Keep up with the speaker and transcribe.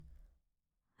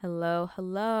Hello,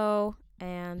 hello,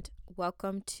 and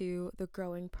welcome to the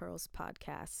Growing Pearls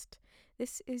podcast.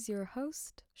 This is your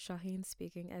host, Shaheen,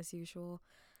 speaking as usual,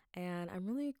 and I'm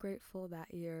really grateful that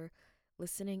you're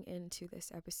listening into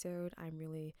this episode. I'm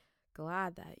really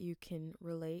glad that you can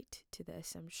relate to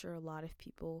this. I'm sure a lot of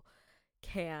people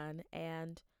can,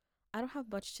 and I don't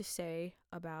have much to say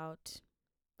about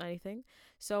anything,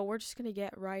 so we're just going to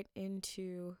get right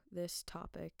into this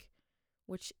topic,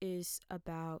 which is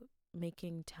about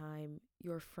making time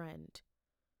your friend.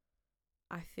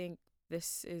 I think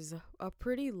this is a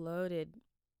pretty loaded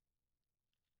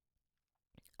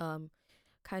um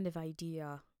kind of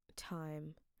idea,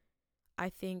 time. I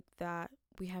think that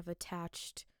we have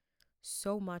attached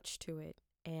so much to it,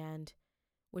 and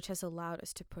which has allowed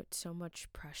us to put so much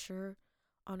pressure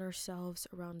on ourselves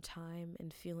around time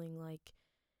and feeling like,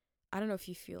 I don't know if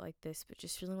you feel like this, but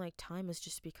just feeling like time has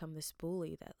just become this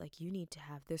bully that, like, you need to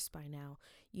have this by now.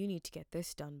 You need to get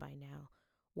this done by now.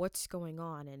 What's going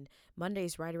on? And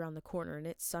Monday's right around the corner and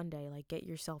it's Sunday. Like, get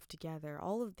yourself together.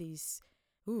 All of these.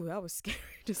 Ooh, that was scary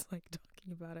just like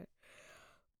talking about it.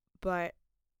 But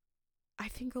I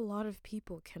think a lot of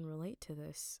people can relate to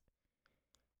this.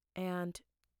 And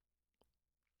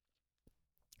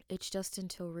it's just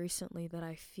until recently that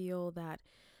I feel that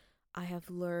I have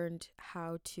learned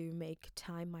how to make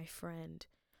time my friend,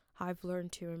 how I've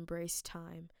learned to embrace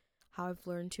time, how I've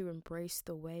learned to embrace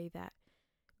the way that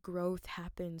growth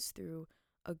happens through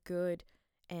a good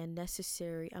and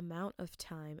necessary amount of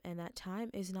time, and that time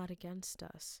is not against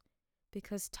us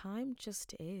because time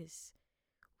just is.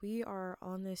 We are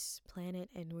on this planet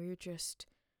and we're just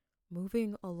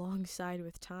moving alongside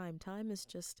with time. Time is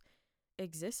just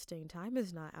existing. Time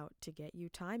is not out to get you.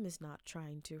 Time is not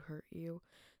trying to hurt you.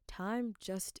 Time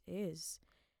just is.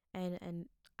 And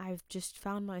I've just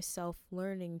found myself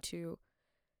learning to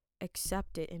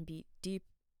accept it and be deep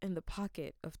in the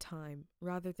pocket of time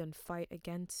rather than fight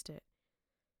against it.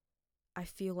 I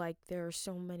feel like there are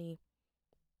so many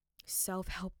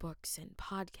self-help books and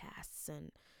podcasts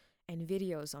and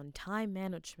videos on time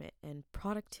management and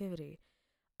productivity,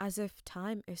 as if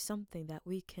time is something that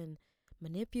we can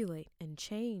manipulate and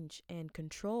change and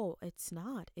control. It's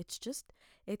not.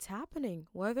 It's happening.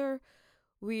 Whether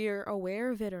we're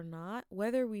aware of it or not,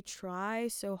 whether we try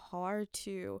so hard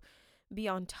to be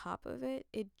on top of it,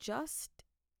 it just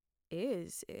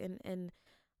is. And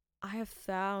I have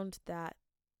found that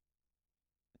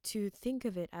to think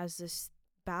of it as this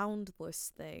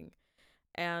boundless thing,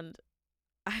 and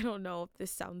I don't know if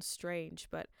this sounds strange,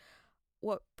 but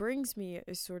what brings me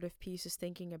a sort of peace is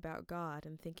thinking about God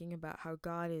and thinking about how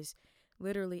God is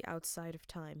literally outside of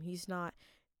time. He's not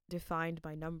defined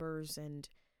by numbers and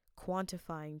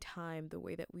quantifying time the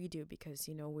way that we do because,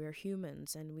 we're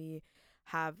humans and we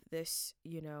have this,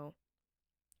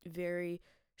 very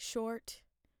short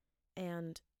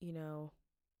and,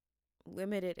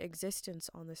 limited existence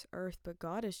on this earth. But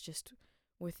God is just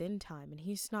within time and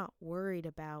He's not worried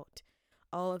about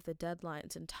all of the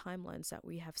deadlines and timelines that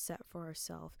we have set for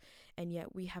ourselves. And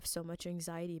yet we have so much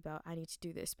anxiety about, I need to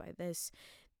do this by this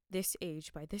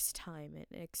age, by this time, and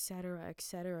etc.,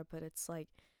 etc. But it's like,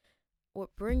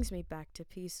 what brings me back to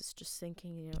peace is just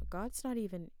thinking, God's not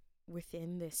even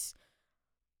within this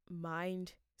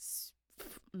mind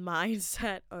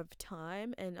mindset of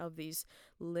time and of these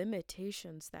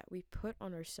limitations that we put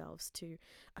on ourselves to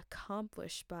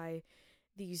accomplish by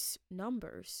these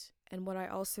numbers. And what I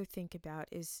also think about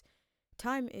is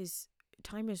time is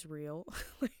time is real.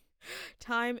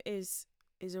 Time is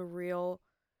a real,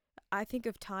 I think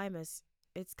of time as,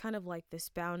 it's kind of like this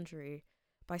boundary.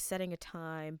 By setting a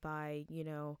time, by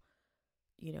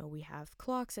we have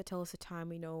clocks that tell us the time.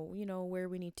 We know where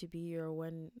we need to be, or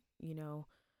when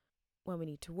we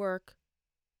need to work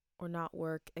or not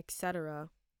work, etc.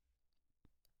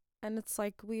 And it's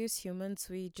like, we as humans,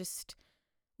 we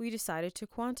decided to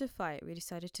quantify it. We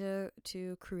decided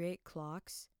to create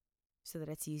clocks so that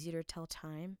it's easier to tell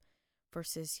time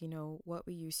versus, what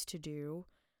we used to do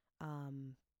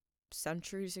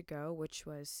centuries ago, which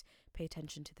was pay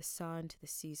attention to the sun, to the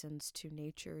seasons, to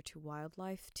nature, to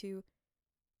wildlife, to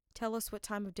tell us what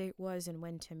time of day it was and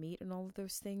when to meet and all of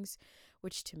those things,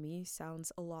 which to me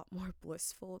sounds a lot more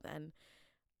blissful than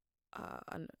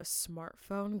a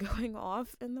smartphone going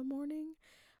off in the morning.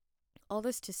 All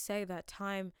this to say that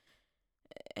time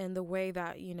and the way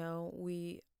that,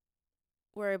 we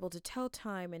were able to tell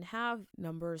time and have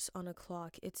numbers on a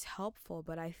clock, it's helpful,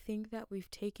 but I think that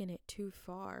we've taken it too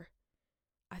far.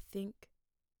 I think,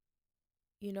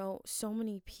 so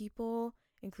many people,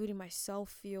 including myself,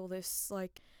 feel this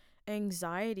like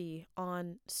anxiety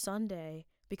on Sunday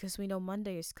because we know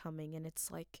Monday is coming, and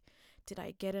it's like Did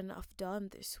I get enough done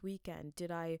this weekend?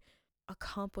 Did I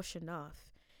accomplish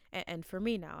enough? And for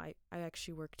me now, I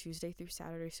actually work Tuesday through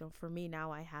Saturday. So for me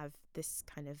now, I have this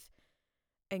kind of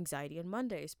anxiety on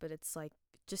Mondays, but it's like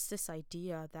just this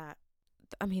idea that,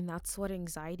 I mean, that's what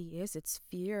anxiety is. It's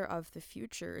fear of the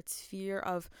future. It's fear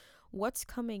of what's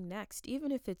coming next.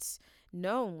 Even if it's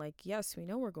known, like, yes, we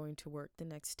know we're going to work the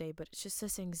next day, but it's just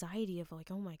this anxiety of like,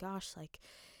 oh my gosh, like,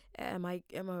 am I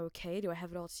okay? Do I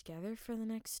have it all together for the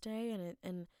next day?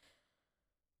 And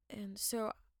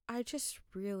so I just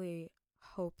really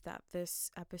hope that this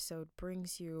episode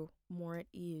brings you more at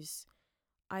ease.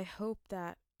 I hope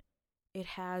that it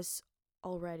has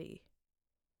already.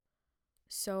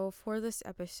 So for this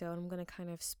episode, I'm going to kind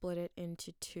of split it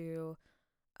into two.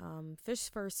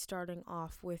 First starting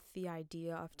off with the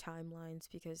idea of timelines,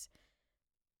 because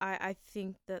I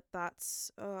think that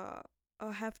that's a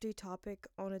hefty topic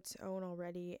on its own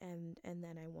already, and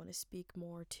then I want to speak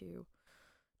more to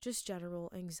just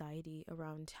general anxiety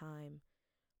around time.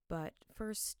 But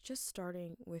first, just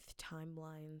starting with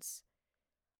timelines.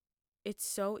 It's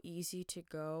so easy to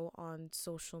go on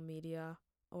social media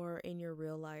or in your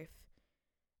real life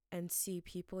and see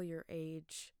people your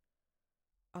age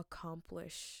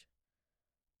accomplish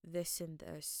this and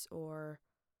this, or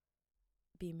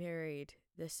be married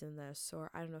this and this, or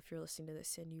I don't know if you're listening to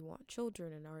this and you want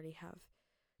children and already have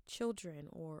children,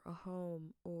 or a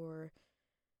home, or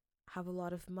have a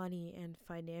lot of money and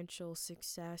financial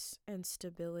success and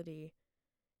stability,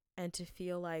 and to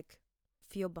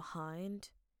feel behind.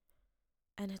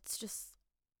 And it's just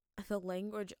the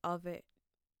language of it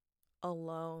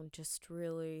alone just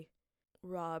really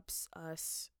robs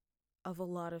us of a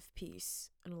lot of peace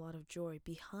and a lot of joy.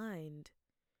 Behind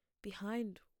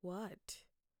what?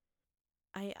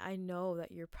 I know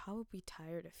that you're probably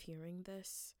tired of hearing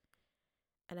this,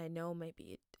 and I know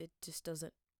maybe it just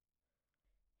doesn't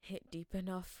hit deep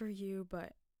enough for you,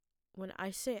 but when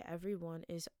I say everyone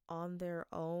is on their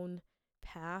own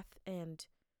path and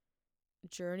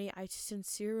journey, I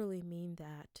sincerely mean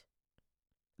that.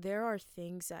 There are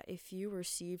things that if you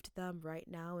received them right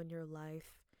now in your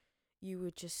life, you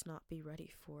would just not be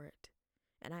ready for it.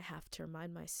 And I have to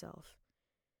remind myself,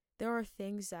 there are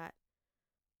things that,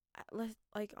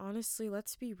 like, honestly,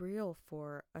 let's be real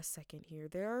for a second here.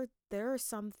 There are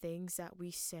some things that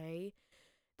we say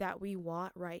that we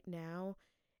want right now,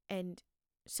 and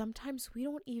sometimes we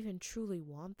don't even truly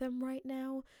want them right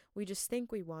now. We just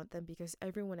think we want them because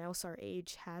everyone else our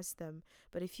age has them.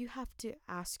 But if you have to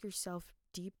ask yourself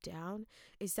deep down,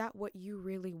 is that what you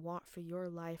really want for your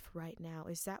life right now?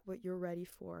 Is that what you're ready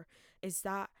for? Is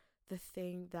that the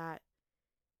thing that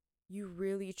you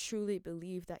really truly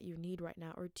believe that you need right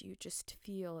now? Or do you just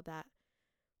feel that,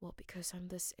 well, because I'm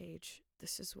this age,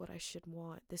 this is what I should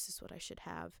want, this is what I should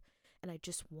have, and I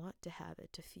just want to have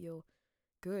it to feel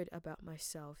good about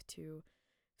myself, to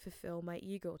fulfill my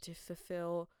ego, to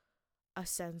fulfill a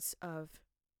sense of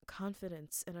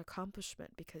confidence and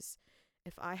accomplishment? Because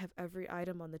if I have every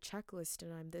item on the checklist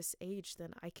and I'm this age,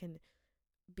 then I can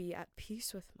be at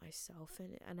peace with myself.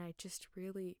 And I just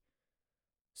really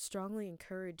strongly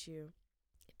encourage you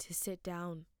to sit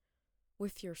down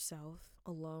with yourself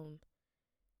alone,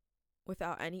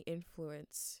 without any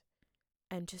influence,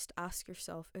 and just ask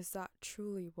yourself, is that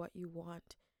truly what you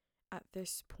want at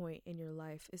this point in your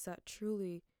life? Is that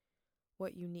truly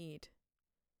what you need?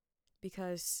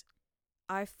 Because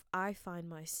I find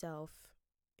myself,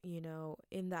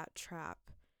 in that trap.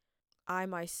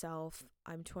 I'm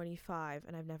 25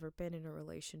 and I've never been in a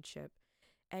relationship.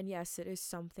 And yes, it is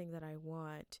something that I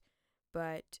want,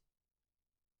 but,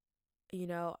 you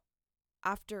know,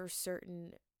 after a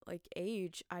certain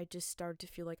age, I just start to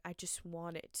feel like I just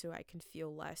want it so I can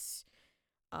feel less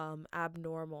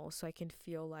abnormal, so I can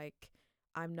feel like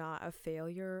I'm not a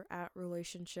failure at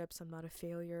relationships, I'm not a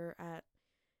failure at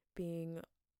being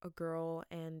a girl,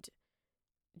 and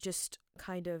just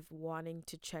kind of wanting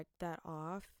to check that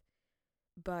off.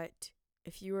 But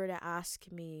if you were to ask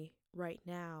me right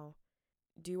now,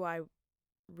 do I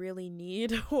really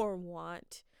need or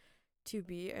want to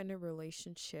be in a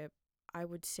relationship, I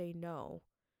would say no.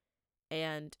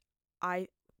 And I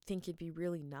think it'd be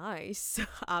really nice.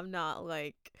 I'm not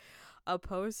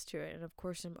opposed to it, and of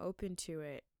course I'm open to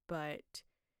it, but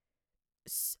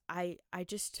I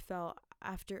just felt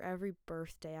after every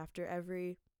birthday, after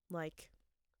every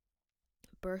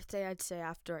birthday, I'd say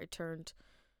after I turned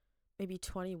maybe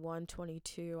 21,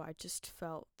 22, I just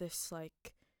felt this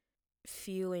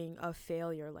feeling of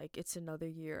failure, like it's another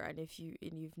year. And if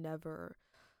you've never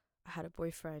had a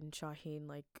boyfriend, Shaheen,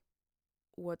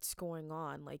 what's going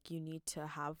on? You need to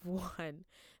have one.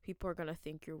 People are gonna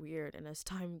think you're weird, and as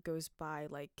time goes by,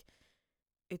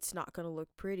 it's not going to look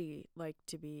pretty, like,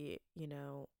 to be,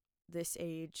 this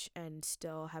age and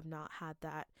still have not had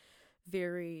that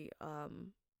very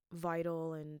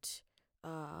vital and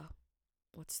uh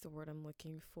what's the word I'm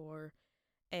looking for,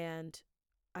 and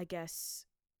I guess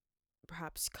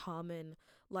perhaps common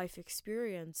life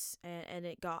experience, and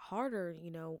it got harder,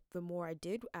 the more I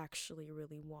did actually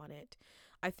really want it.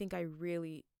 I think I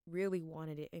really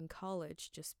wanted it in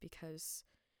college, just because,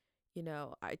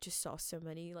 I just saw so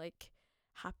many like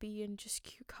happy and just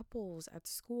cute couples at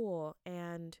school,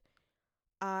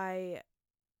 I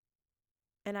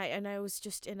and I was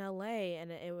just in LA,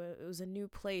 and it was a new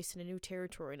place and a new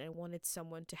territory, and I wanted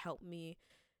someone to help me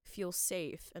feel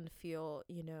safe and feel,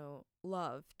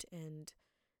 loved, and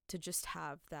to just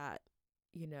have that,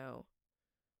 you know,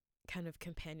 kind of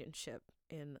companionship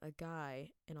in a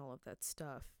guy and all of that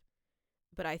stuff.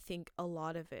 But I think a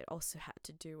lot of it also had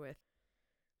to do with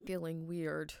feeling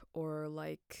weird or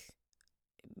like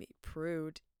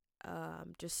prude,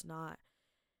 just not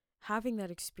having that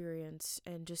experience,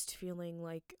 and just feeling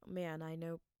like, man, I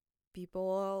know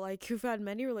people like who've had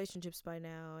many relationships by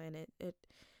now, and it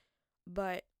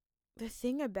but the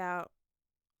thing about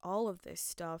all of this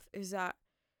stuff is that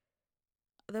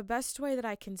the best way that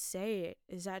I can say it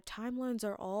is that timelines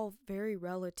are all very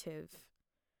relative,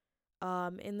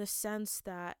 in the sense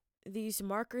that these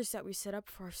markers that we set up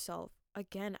for ourselves,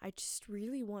 again, I just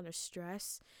really want to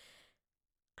stress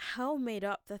how made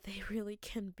up that they really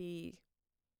can be.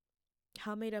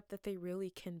 How made up that they really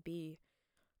can be.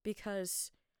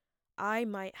 Because I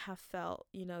might have felt,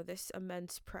 this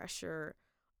immense pressure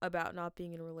about not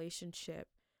being in a relationship,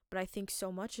 but I think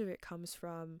so much of it comes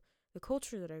from the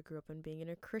culture that I grew up in, being in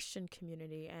a Christian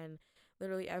community, and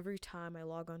literally every time I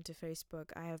log onto Facebook,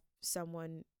 I have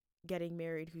someone getting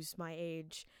married who's my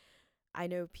age. I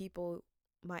know people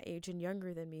my age and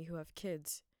younger than me who have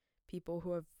kids, people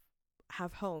who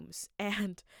have homes,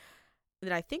 and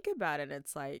then I think about it, and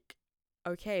it's like,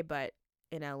 okay, but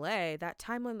in LA, that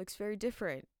timeline looks very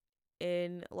different.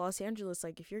 In Los Angeles,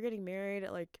 like, if you're getting married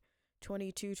at like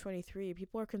 22, 23,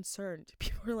 people are concerned.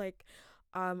 People are like,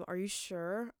 are you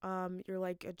sure? You're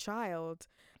like a child.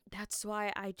 That's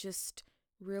why I just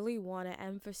really want to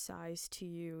emphasize to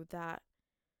you that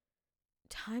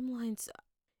timelines,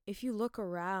 if you look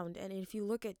around and if you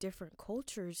look at different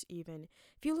cultures, even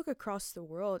if you look across the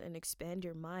world and expand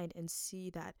your mind and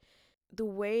see that the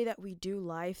way that we do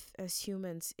life as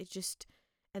humans, it just,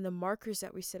 and the markers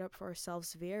that we set up for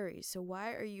ourselves vary. So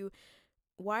why are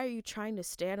you trying to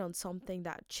stand on something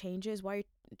that changes? Why it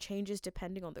changes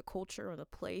depending on the culture and the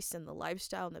place and the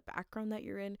lifestyle and the background that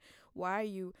you're in? Why are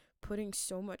you putting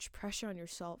so much pressure on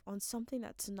yourself on something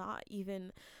that's not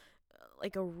even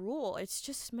like a rule? It's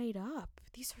just made up.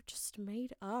 These are just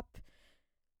made up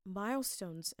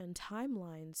milestones and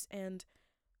timelines, and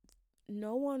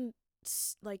no one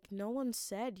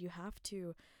said you have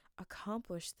to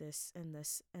accomplish this and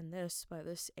this and this by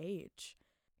this age.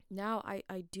 Now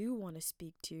I do want to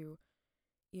speak to,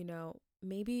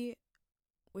 maybe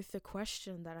with the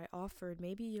question that I offered,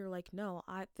 maybe you're like, no,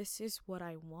 this is what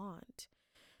I want.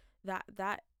 That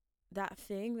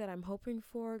thing that I'm hoping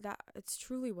for, that it's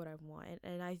truly what I want.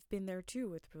 And I've been there too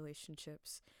with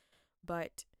relationships.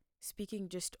 But speaking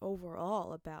just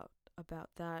overall about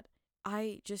that,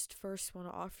 I just first want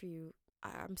to offer you,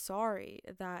 I'm sorry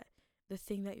that the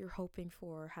thing that you're hoping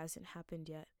for hasn't happened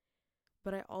yet.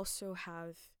 But I also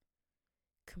have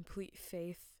complete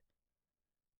faith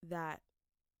that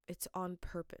it's on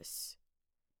purpose.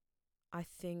 I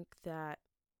think that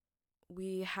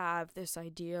we have this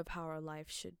idea of how our life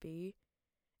should be,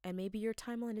 and maybe your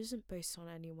timeline isn't based on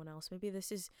anyone else. Maybe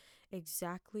this is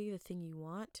exactly the thing you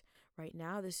want right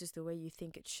now. This is the way you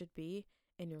think it should be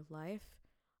in your life.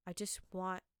 I just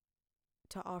want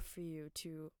to offer you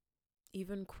to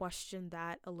even question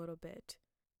that a little bit,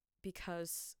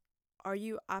 because are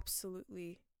you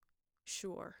absolutely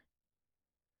sure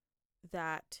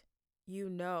that you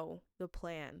know the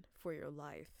plan for your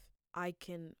life? I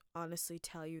can honestly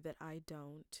tell you that I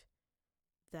don't.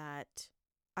 That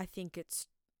I think it's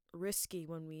risky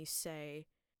when we say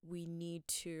we need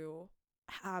to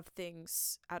have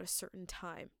things at a certain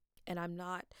time. And I'm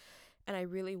not, and I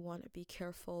really want to be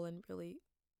careful and really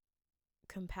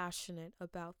compassionate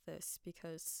about this,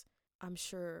 because I'm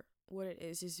sure what it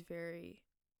is very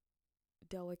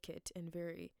delicate and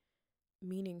very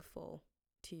meaningful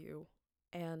to you.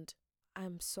 And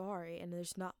I'm sorry, and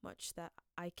there's not much that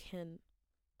I can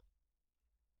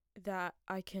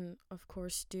of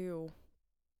course do.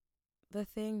 The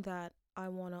thing that I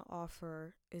want to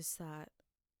offer is that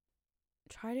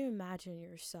try to imagine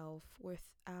yourself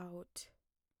without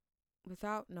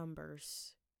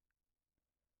numbers,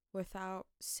 without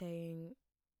saying,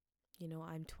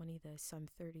 I'm 20 this, I'm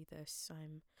 30 this,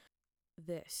 I'm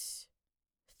this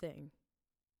thing.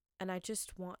 And I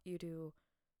just want you to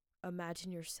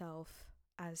imagine yourself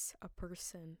as a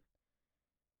person.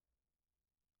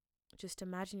 Just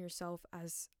imagine yourself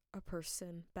as a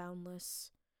person,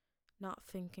 boundless, not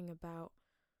thinking about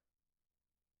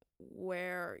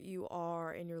where you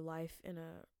are in your life in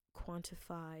a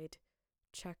quantified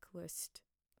checklist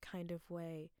kind of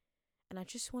way. And I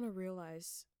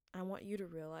want you to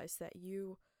realize that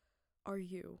you are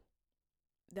you,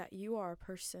 that you are a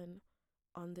person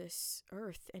on this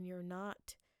earth, and you're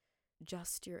not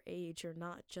just your age, you're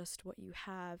not just what you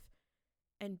have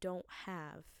and don't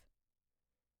have.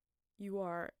 You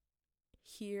are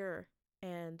here,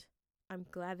 and I'm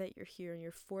glad that you're here and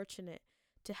you're fortunate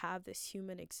to have this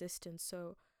human existence.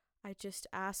 So I just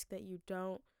ask that you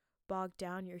don't bog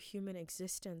down your human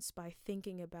existence by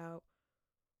thinking about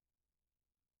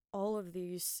all of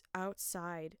these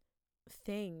outside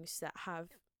things that have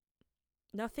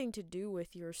nothing to do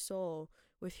with your soul,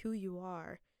 with who you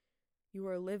are. You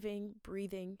are a living,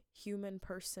 breathing human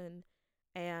person,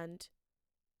 and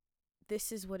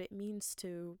this is what it means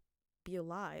to be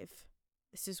alive.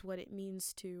 This is what it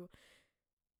means to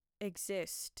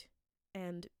exist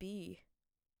and be.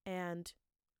 And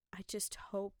I just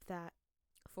hope that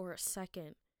for a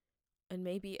second, and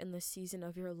maybe in the season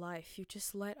of your life, you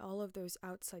just let all of those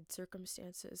outside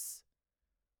circumstances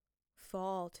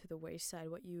fall to the wayside.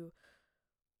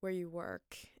 Where you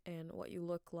work and what you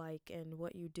look like and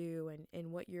what you do,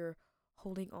 and what you're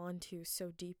holding on to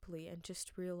so deeply, and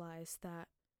just realize that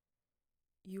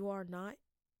you are not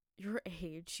your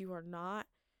age. You are not,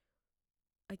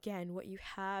 again, what you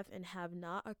have and have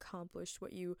not accomplished,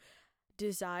 what you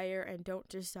desire and don't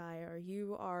desire.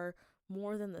 You are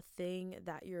more than the thing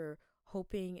that you're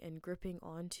hoping and gripping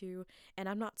onto. And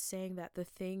I'm not saying that the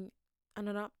thing,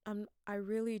 and I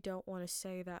really don't want to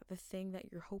say that the thing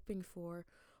that you're hoping for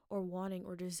or wanting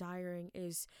or desiring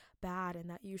is bad, and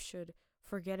that you should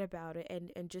forget about it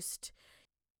and just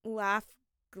laugh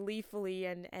gleefully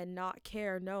and not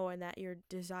care. No, and that your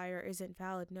desire isn't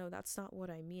valid. No, that's not what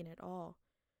I mean at all.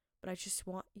 But I just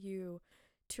want you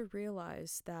to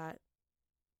realize that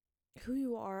who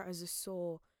you are as a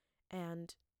soul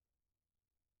and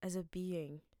as a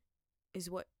being is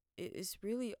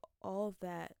really all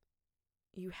that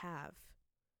you have,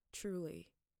 truly.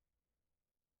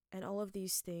 And all of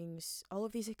these things, all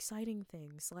of these exciting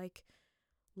things,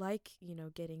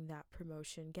 getting that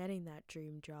promotion, getting that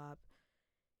dream job,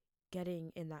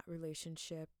 getting in that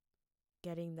relationship,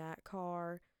 getting that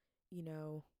car,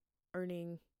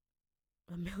 earning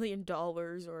 $1 million,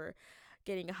 or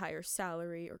getting a higher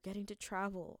salary, or getting to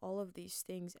travel, all of these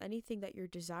things, anything that you're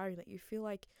desiring that you feel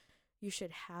like you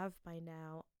should have by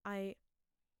now, I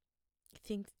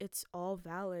think it's all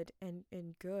valid and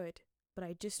good. But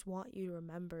I just want you to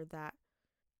remember that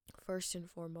first and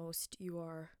foremost, you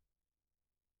are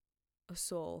a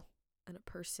soul and a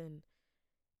person,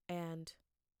 and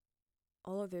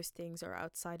all of those things are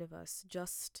outside of us,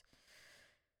 just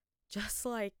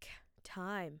like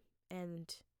time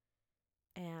and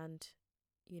and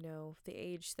the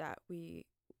age that we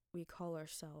call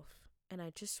ourselves. And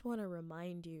I just want to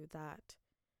remind you that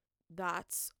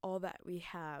that's all that we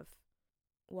have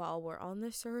while we're on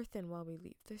this earth and while we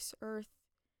leave this earth.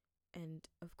 And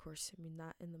of course, I mean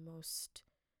that in the most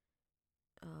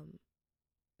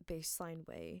baseline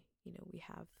way. We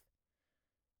have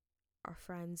our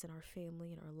friends and our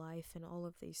family and our life and all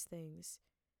of these things.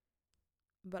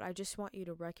 But I just want you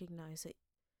to recognize that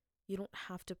you don't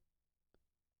have to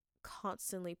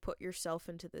constantly put yourself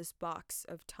into this box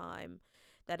of time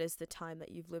that is the time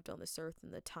that you've lived on this earth,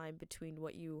 and the time between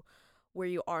where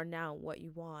you are now and what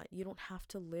you want. You don't have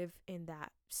to live in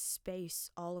that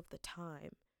space all of the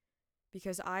time,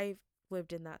 because I've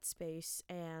lived in that space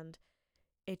and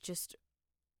it just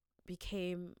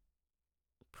became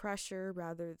pressure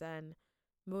rather than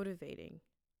motivating.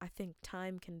 I think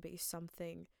time can be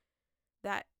something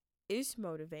that is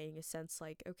motivating, a sense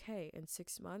like, okay, in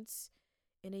 6 months,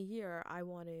 in a year, I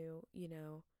want to,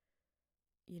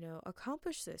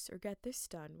 accomplish this or get this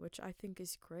done, which I think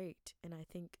is great and I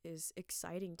think is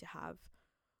exciting to have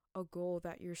a goal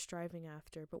that you're striving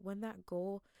after. But when that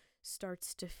goal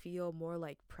starts to feel more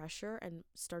like pressure and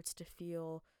starts to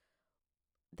feel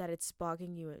that it's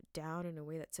bogging you down in a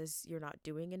way that says you're not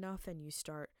doing enough, and you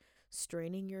start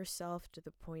straining yourself to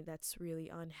the point that's really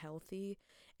unhealthy,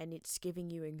 and it's giving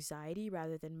you anxiety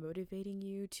rather than motivating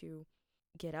you to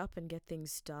get up and get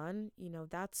things done,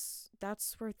 that's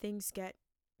where things get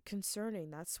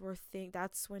concerning. That's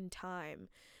when time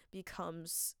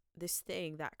becomes this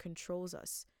thing that controls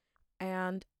us.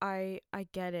 And I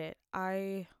get it.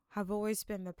 I have always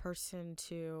been the person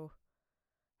to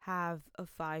have a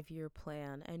 5-year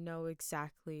plan and know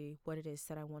exactly what it is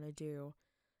that I want to do.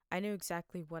 I knew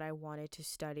exactly what I wanted to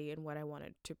study and what I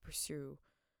wanted to pursue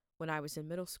when I was in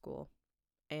middle school.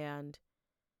 And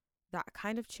that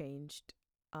kind of changed.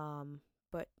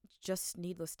 But just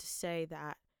needless to say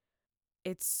that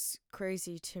it's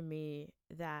crazy to me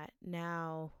that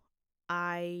now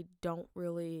I don't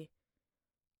really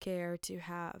care to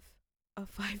have a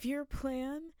 5-year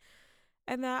plan,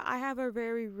 and that I have a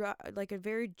like a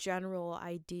very general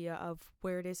idea of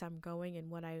where it is I'm going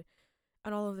and what I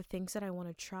and all of the things that I want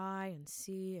to try and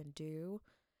see and do.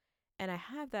 And I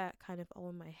have that kind of all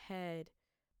in my head.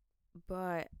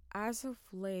 But as of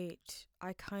late,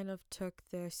 I kind of took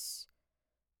this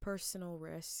personal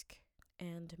risk,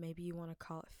 and maybe you want to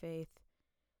call it faith.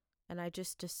 And I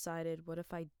just decided, what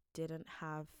if I didn't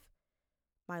have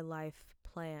my life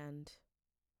planned?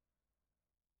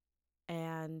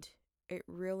 And it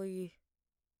really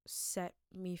set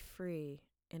me free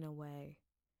in a way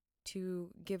to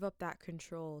give up that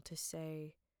control, to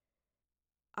say,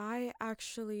 I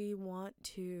actually want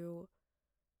to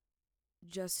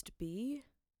just be,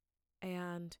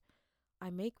 and I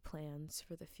make plans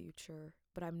for the future,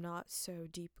 but I'm not so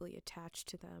deeply attached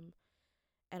to them.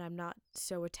 And I'm not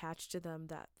so attached to them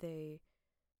that they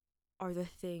are the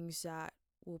things that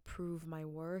will prove my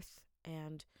worth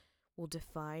and will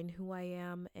define who I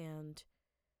am and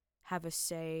have a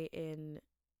say in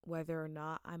whether or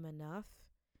not I'm enough.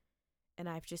 And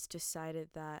I've just decided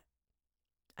that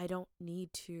I don't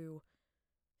need to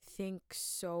think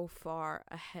so far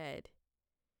ahead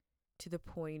to the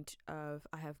point of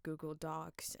I have Google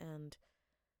Docs and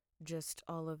just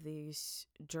all of these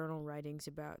journal writings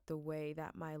about the way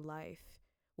that my life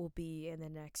will be in the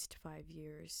next 5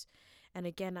 years. And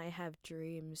again, I have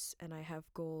dreams and I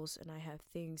have goals and I have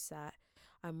things that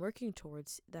I'm working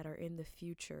towards that are in the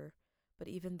future. But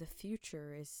even the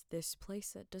future is this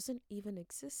place that doesn't even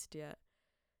exist yet.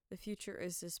 The future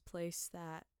is this place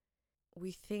that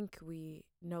we think we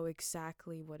know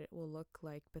exactly what it will look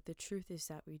like, but the truth is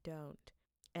that we don't.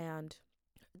 And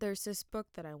there's this book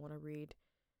that I want to read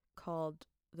called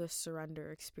The Surrender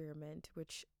Experiment,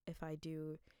 which if I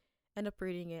do end up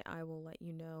reading it, I will let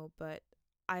you know. But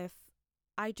I've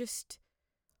I just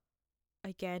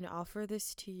again offer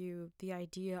this to you, the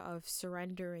idea of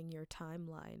surrendering your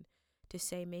timeline, to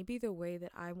say maybe the way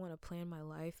that I want to plan my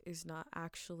life is not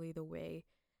actually the way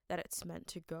that it's meant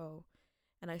to go.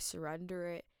 And I surrender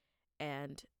it,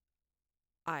 and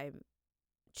I'm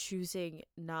choosing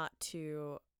not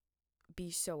to be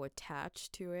so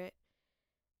attached to it.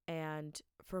 And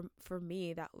for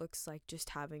me, that looks like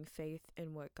just having faith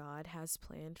in what God has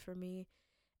planned for me,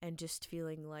 and just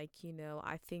feeling like,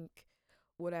 I think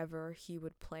whatever he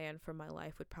would plan for my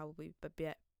life would probably be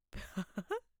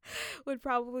would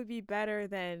probably be better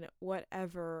than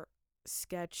whatever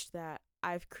sketch that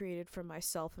I've created for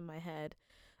myself in my head.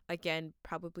 Again,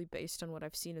 probably based on what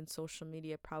I've seen in social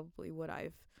media, probably what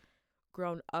I've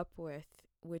grown up with,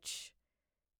 which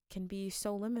can be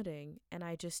so limiting. And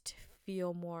I just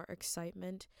feel more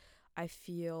excitement. I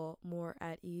feel more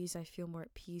at ease. I feel more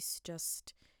at peace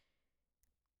just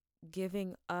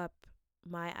giving up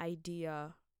my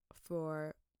idea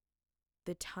for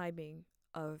the timing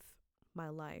of my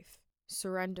life,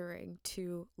 surrendering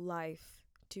to life,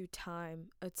 to time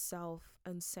itself,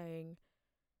 and saying,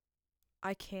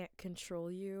 I can't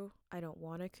control you. I don't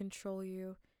want to control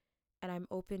you. And I'm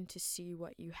open to see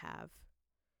what you have.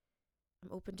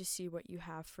 I'm open to see what you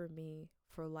have for me,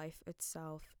 for life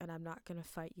itself, and I'm not going to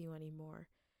fight you anymore.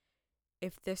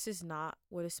 If this is not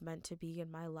what is meant to be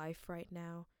in my life right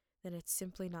now, then it's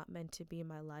simply not meant to be in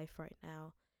my life right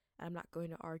now. And I'm not going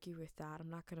to argue with that. I'm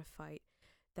not going to fight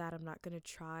that. I'm not going to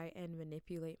try and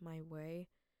manipulate my way.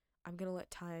 I'm going to let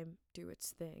time do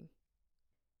its thing.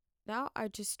 Now I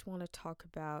just want to talk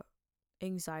about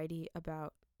anxiety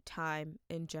about time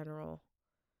in general.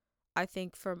 I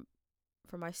think for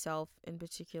myself in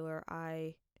particular,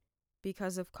 I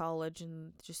because of college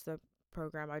and just the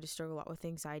program, I just struggle a lot with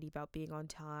anxiety about being on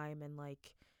time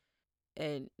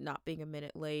and not being a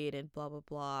minute late and blah blah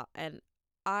blah. And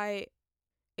I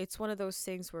it's one of those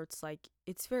things where it's like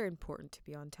it's very important to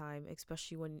be on time,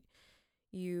 especially when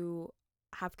you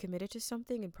have committed to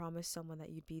something and promised someone that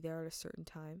you'd be there at a certain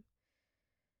time.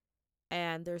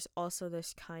 And there's also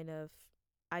this kind of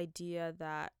idea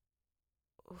that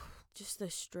just the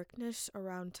strictness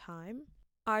around time.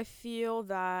 I feel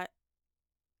that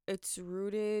it's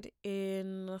rooted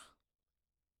in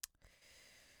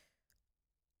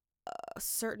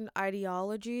certain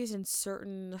ideologies and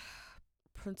certain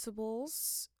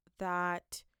principles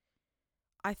that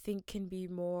I think can be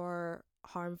more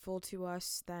harmful to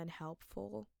us than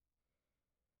helpful.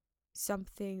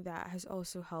 Something that has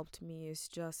also helped me is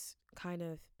just kind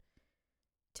of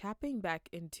tapping back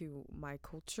into my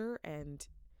culture and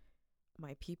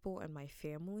my people and my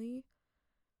family.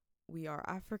 We are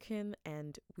African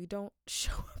and we don't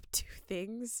show up to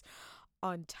things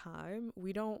on time.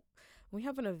 We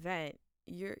have an event.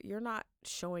 You're not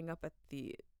showing up at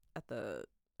the at the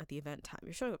event time.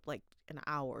 You're showing up like an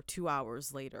hour, 2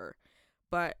 hours later.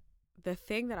 But the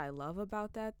thing that I love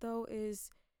about that though is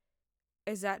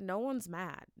that no one's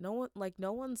mad. No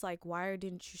one's like, why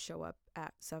didn't you show up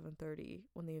at 7:30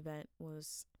 when the event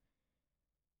was,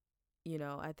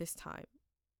 at this time?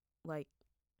 Like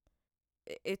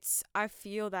it's I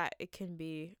feel that it can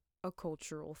be a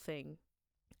cultural thing,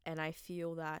 and I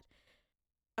feel that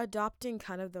adopting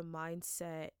kind of the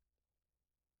mindset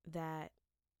that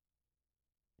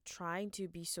trying to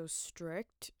be so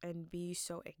strict and be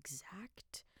so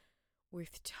exact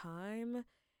with time,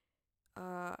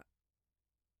 uh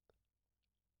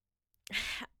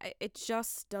it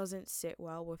just doesn't sit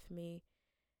well with me.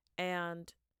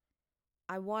 And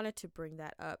I wanted to bring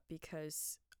that up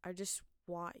because I just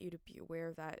want you to be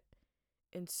aware that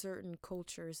in certain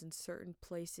cultures, in certain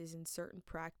places, in certain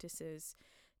practices,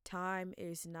 time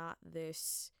is not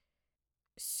this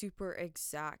super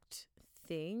exact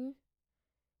thing.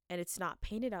 And it's not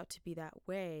painted out to be that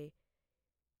way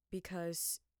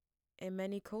because in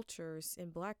many cultures, in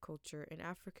black culture, in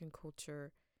African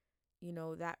culture,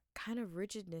 that kind of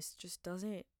rigidness just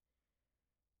doesn't,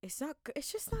 it's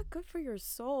just not good for your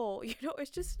soul.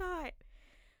 It's just not.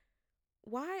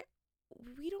 Why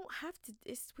we don't have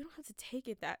to take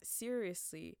it that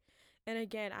seriously. And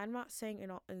again, I'm not saying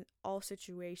in all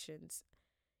situations.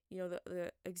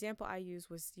 The example I used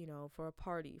was, for a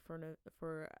party,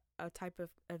 for a type of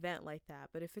event like that.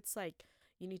 But if it's like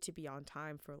you need to be on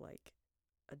time for like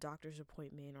a doctor's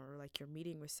appointment or like you're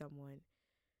meeting with someone,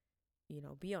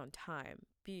 be on time.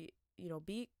 Be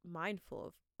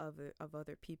mindful of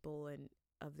other people and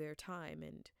of their time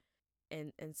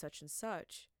and such and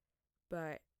such.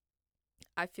 But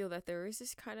I feel that there is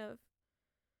this kind of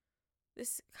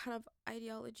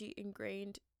ideology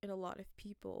ingrained in a lot of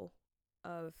people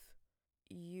of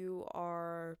you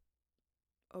are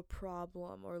a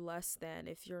problem or less than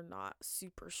if you're not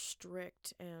super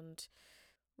strict and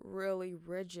really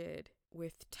rigid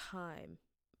with time.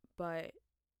 But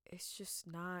it's just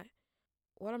not.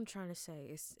 What I'm trying to say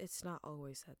is it's not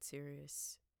always that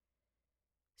serious.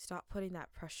 Stop putting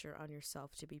that pressure on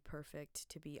yourself to be perfect,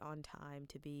 to be on time,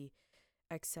 to be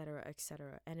etc.,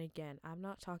 etc. And again, I'm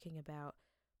not talking about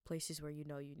places where you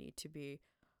need to be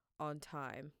on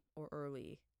time or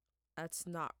early. That's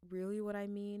not really what I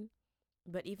mean.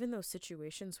 But even those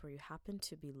situations where you happen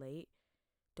to be late,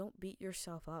 don't beat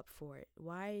yourself up for it.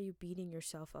 Why are you beating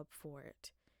yourself up for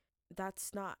it?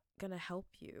 That's not gonna help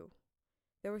you.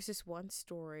 There was this one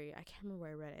story, I can't remember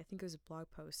where I read it, I think it was a blog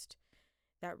post,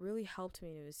 that really helped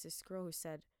me. And it was this girl who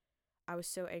said, I was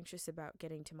so anxious about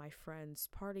getting to my friend's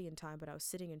party in time, but I was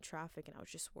sitting in traffic and I was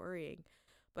just worrying.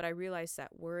 But I realized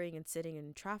that worrying and sitting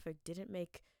in traffic didn't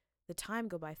make the time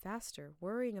go by faster.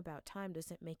 Worrying about time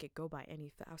doesn't make it go by any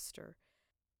faster.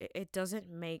 It doesn't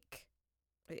make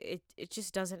it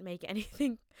just doesn't make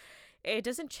anything, it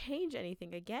doesn't change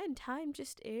anything. Again, time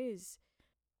just is.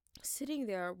 Sitting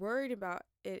there worried about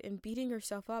it and beating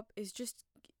yourself up is just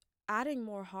adding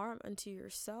more harm unto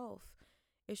yourself.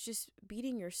 It's just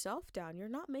beating yourself down. You're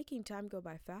not making time go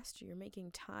by faster. You're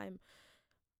making time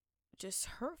just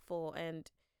hurtful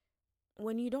and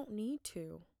when you don't need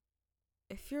to.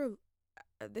 If you're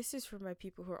This is for my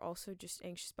people who are also just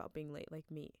anxious about being late like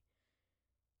me.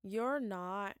 You're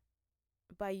not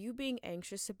By you being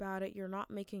anxious about it, you're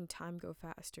not making time go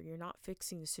faster. You're not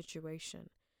fixing the situation.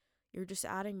 You're just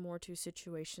adding more to a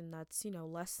situation that's,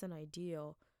 less than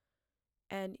ideal.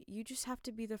 And you just have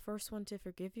to be the first one to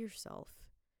forgive yourself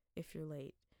if you're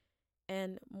late.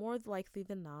 And more likely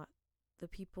than not, the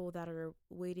people that are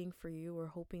waiting for you or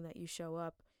hoping that you show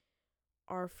up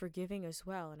are forgiving as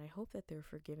well. And I hope that they're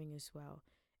forgiving as well.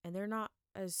 And they're not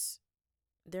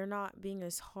being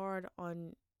as hard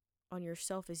on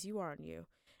yourself as you are on you.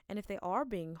 And if they are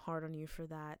being hard on you for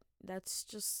that, that's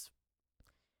just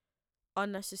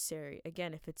unnecessary.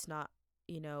 Again, if it's not,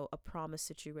 a promise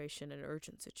situation, an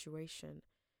urgent situation.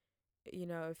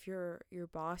 If your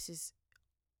boss is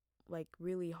like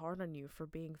really hard on you for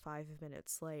being 5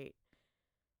 minutes late,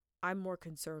 I'm more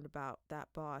concerned about that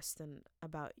boss than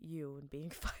about you and being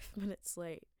 5 minutes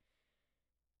late.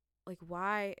 Like,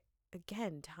 why?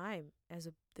 Again, time as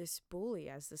this bully,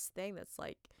 as this thing that's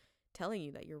like telling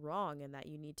you that you're wrong and that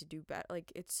you need to do better.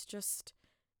 Like, it's just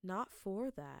not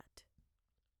for that.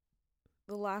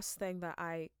 The last thing that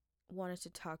I wanted to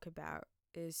talk about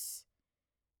is,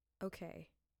 okay,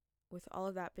 with all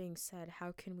of that being said,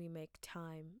 how can we make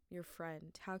time your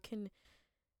friend? How can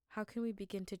we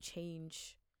begin to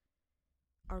change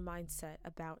our mindset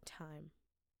about time?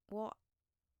 Well,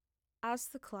 as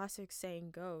the classic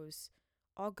saying goes,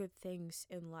 all good things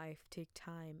in life take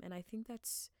time, and I think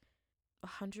that's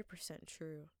 100%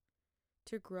 true.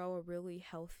 To grow a really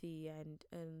healthy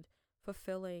and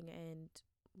fulfilling and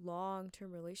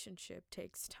long-term relationship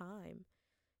takes time.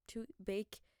 To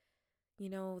bake,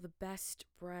 the best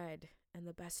bread and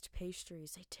the best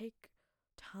pastries, they take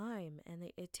time,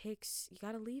 and it takes, you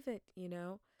got to leave it, you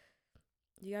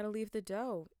got to leave the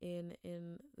dough in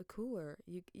the cooler.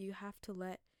 You have to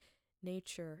let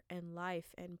nature and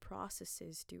life and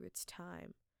processes do its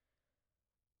time.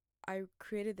 I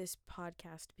created this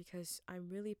podcast because I'm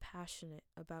really passionate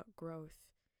about growth,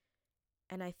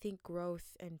 and I think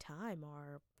growth and time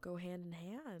are go hand in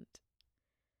hand.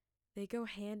 They go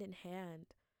hand in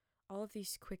hand. All of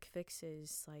these quick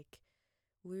fixes, like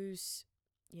lose,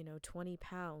 20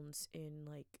 pounds in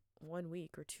like 1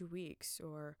 week or 2 weeks,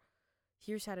 or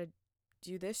here's how to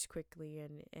do this quickly,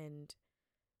 and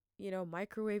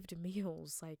microwaved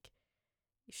meals. Like,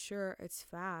 sure, it's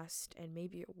fast and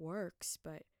maybe it works,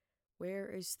 but where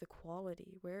is the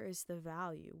quality? Where is the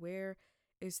value? Where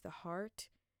is the heart?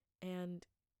 And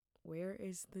where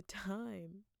is the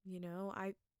time?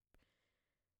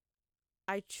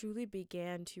 I truly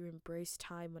began to embrace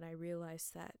time when I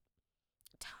realized that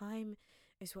time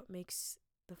is what makes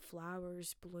the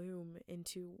flowers bloom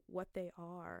into what they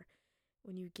are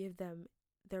when you give them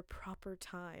their proper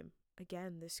time.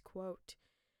 Again, this quote,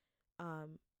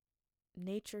 um,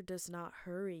 nature does not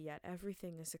hurry, yet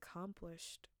everything is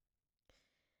accomplished.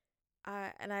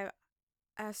 And I,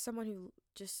 as someone who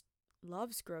just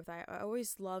loves growth, I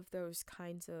always love those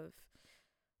kinds of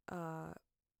uh,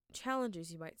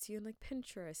 challenges you might see on like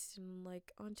Pinterest and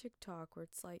like on TikTok, where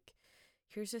it's like,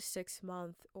 here's a 6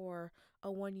 month or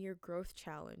a 1 year growth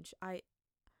challenge. I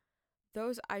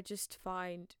just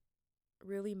find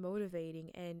really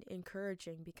motivating and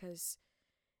encouraging, because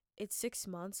it's 6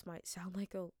 months might sound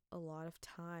like a lot of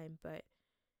time, but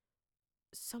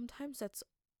sometimes that's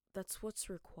what's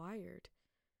required.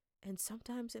 And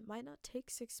sometimes it might not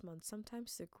take 6 months.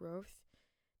 Sometimes the growth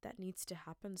that needs to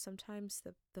happen, sometimes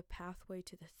the pathway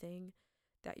to the thing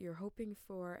that you're hoping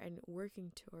for and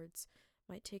working towards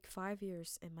might take 5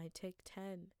 years, it might take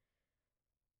 10.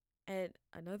 And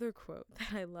another quote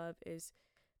that I love is,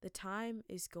 the time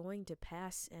is going to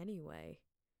pass anyway.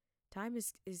 Time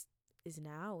is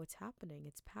now, it's happening,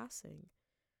 it's passing.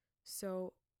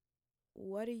 So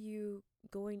what are you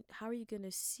going how are you going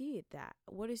to see that?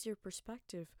 What is your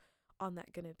perspective on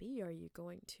that going to be? Are you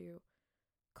going to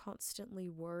constantly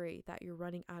worry that you're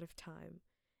running out of time,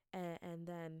 and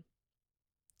then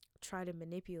try to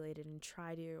manipulate it and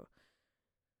try to,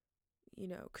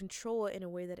 control it in a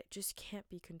way that it just can't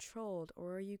be controlled?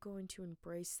 Or are you going to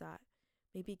embrace that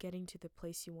maybe getting to the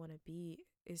place you want to be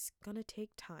is going to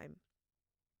take time,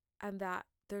 and that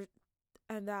there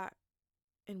and that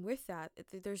and with that,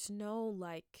 there's no,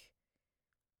 like,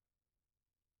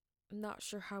 I'm not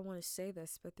sure how I want to say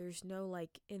this, but there's no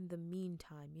like in the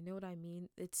meantime. You know what I mean?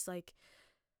 It's like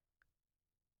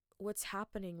what's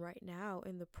happening right now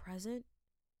in the present.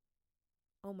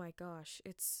 Oh my gosh,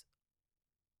 it's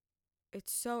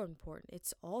so important.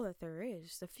 It's all that there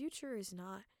is. The future is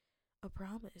not a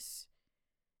promise,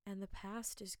 and the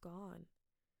past is gone.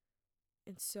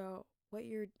 And so what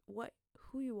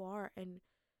who you are and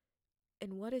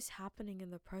what is happening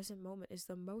in the present moment is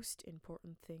the most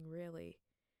important thing, really.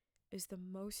 Is the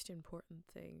most important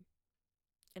thing.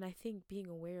 And I think being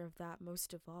aware of that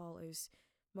most of all is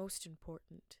most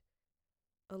important.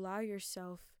 Allow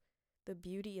yourself the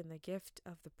beauty and the gift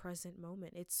of the present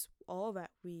moment. It's all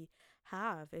that we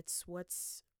have. It's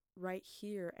what's right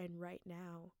here and right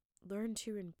now. Learn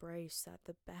to embrace that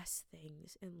the best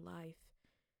things in life,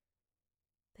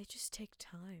 they just take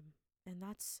time. And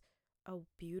that's a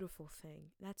beautiful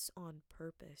thing. That's on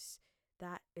purpose.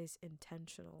 That is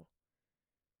intentional.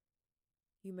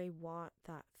 You may want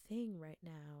that thing right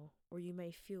now, or you may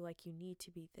feel like you need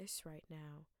to be this right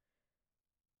now,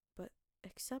 but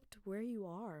accept where you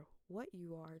are, what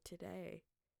you are today,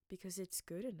 because it's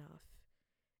good enough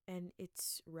and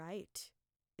it's right.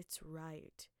 It's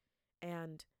right.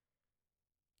 And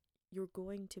you're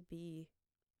going to be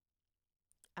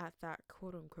at that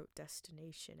quote unquote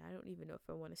destination. I don't even know if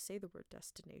I want to say the word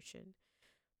destination,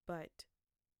 but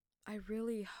I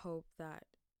really hope that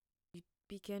you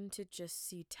begin to just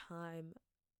see time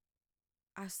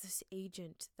as this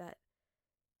agent that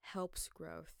helps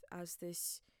growth, as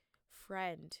this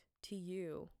friend to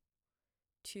you,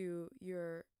 to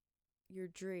your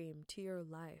dream, to your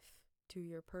life, to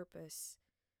your purpose.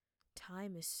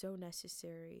 Time is so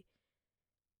necessary.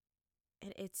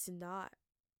 And it's not,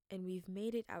 and we've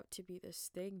made it out to be this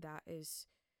thing that is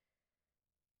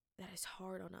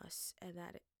hard on us, and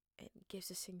that it gives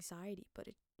us anxiety, but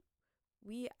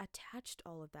we attached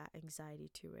all of that anxiety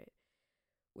to it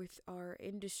with our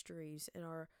industries and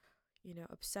our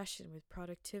obsession with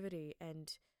productivity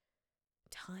and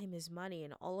time is money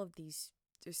and all of these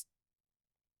just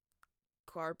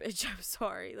garbage. I'm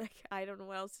sorry, like, I don't know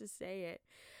what else to say it.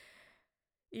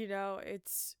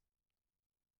 It's,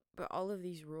 but all of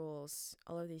these rules,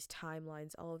 all of these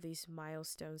timelines, all of these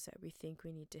milestones that we think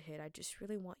we need to hit, I just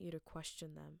really want you to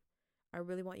question them. I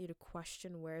really want you to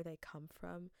question where they come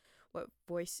from. What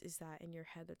voice is that in your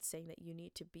head that's saying that you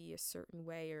need to be a certain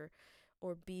way,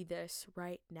 or be this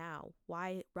right now?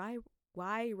 Why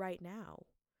right now?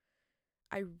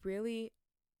 I really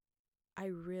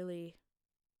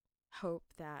hope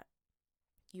that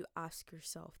you ask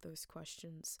yourself those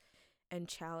questions and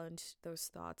challenge those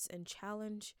thoughts and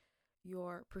challenge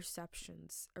your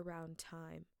perceptions around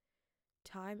time.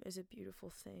 Time is a beautiful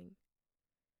thing.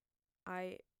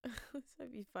 This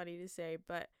might be funny to say,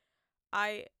 but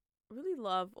I really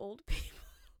love old people.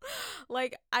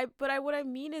 What I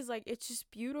mean is, like, it's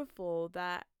just beautiful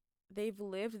that they've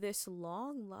lived this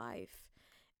long life,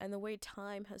 and the way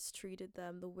time has treated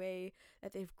them, the way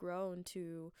that they've grown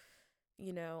to,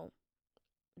 you know,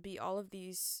 be all of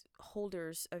these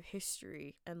holders of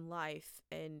history and life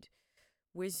and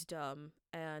wisdom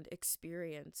and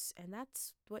experience. And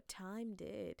that's what time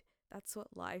did. That's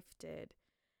what life did.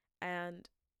 And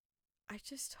I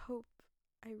just hope,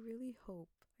 I really hope,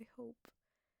 I hope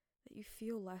that you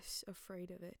feel less afraid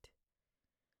of it.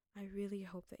 I really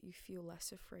hope that you feel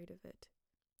less afraid of it.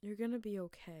 You're gonna be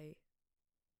okay.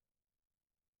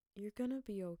 You're gonna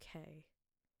be okay.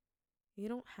 You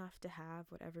don't have to have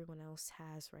what everyone else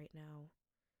has right now.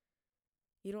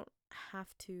 You don't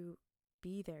have to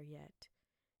be there yet.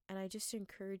 And I just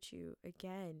encourage you,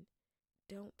 again,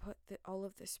 don't put all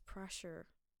of this pressure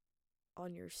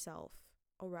on yourself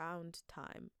around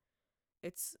time.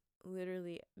 It's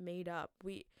literally made up.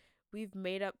 We've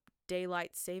made up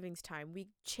daylight savings time. We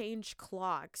change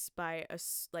clocks by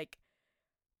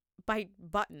by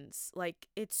buttons.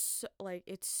 It's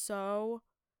so,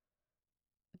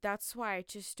 that's why I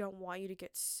just don't want you to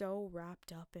get so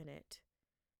wrapped up in it.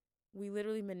 We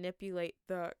literally manipulate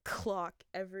the clock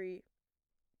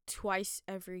twice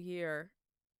every year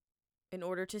in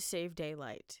order to save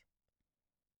daylight.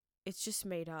 It's just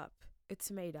made up.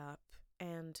 It's made up.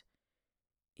 And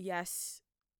yes,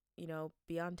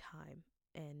 be on time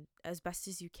and as best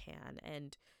as you can,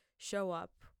 and show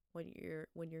up when you're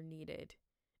needed,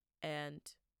 and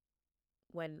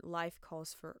when life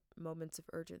calls for moments of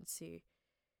urgency,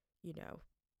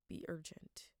 be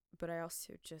urgent. But I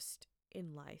also just,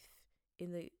 in life,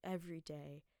 in the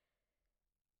everyday,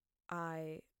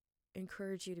 I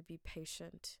encourage you to be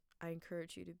patient. I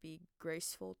encourage you to be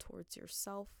graceful towards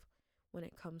yourself when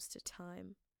it comes to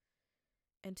time,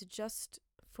 and to just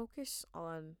focus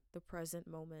on the present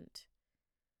moment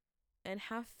and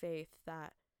have faith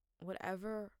that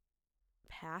whatever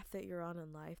path that you're on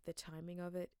in life, the timing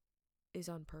of it is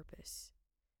on purpose.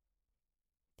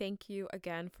 Thank you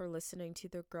again for listening to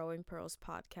the Growing Pearls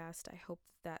podcast. I hope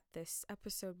that this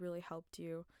episode really helped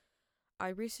you. I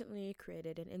recently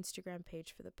created an Instagram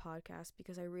page for the podcast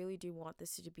because I really do want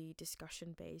this to be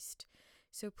discussion based.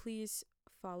 So please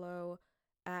follow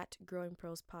at Growing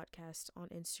Pearls Podcast on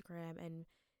Instagram and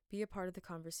be a part of the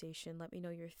conversation. Let me know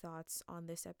your thoughts on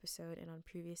this episode and on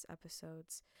previous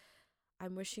episodes.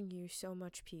 I'm wishing you so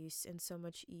much peace and so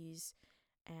much ease,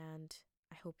 and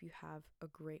I hope you have a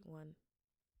great one.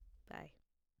 Bye.